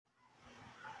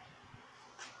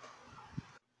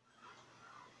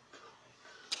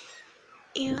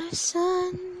You are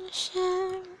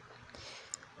sunshine,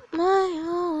 my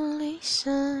only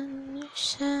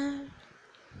sunshine.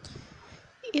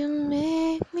 You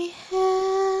make me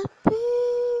happy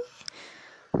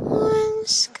when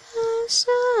skies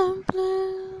are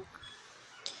blue.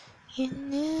 You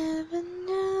never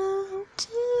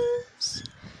notice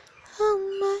how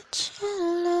much I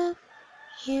love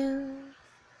you.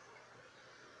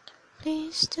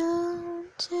 Please don't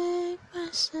take my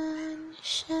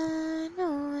sunshine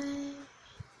away.